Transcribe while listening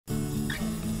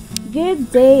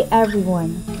Good day,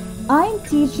 everyone. I'm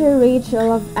teacher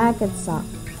Rachel of Acadsoc.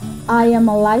 I am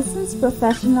a licensed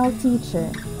professional teacher.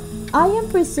 I am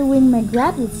pursuing my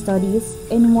graduate studies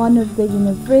in one of the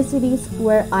universities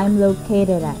where I'm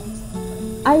located at.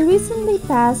 I recently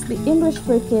passed the English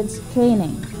for Kids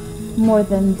training. More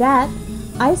than that,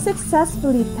 I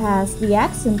successfully passed the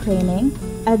accent training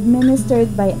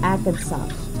administered by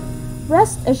Acadsoc.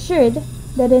 Rest assured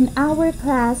that in our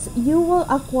class you will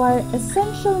acquire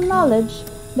essential knowledge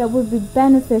that will be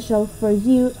beneficial for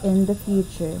you in the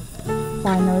future.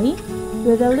 Finally,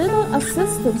 with a little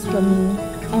assistance from me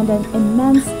and an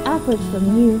immense effort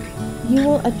from you, you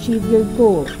will achieve your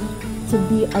goal to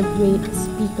be a great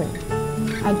speaker.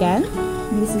 Again,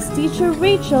 this is Teacher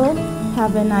Rachel.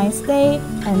 Have a nice day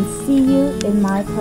and see you in my class.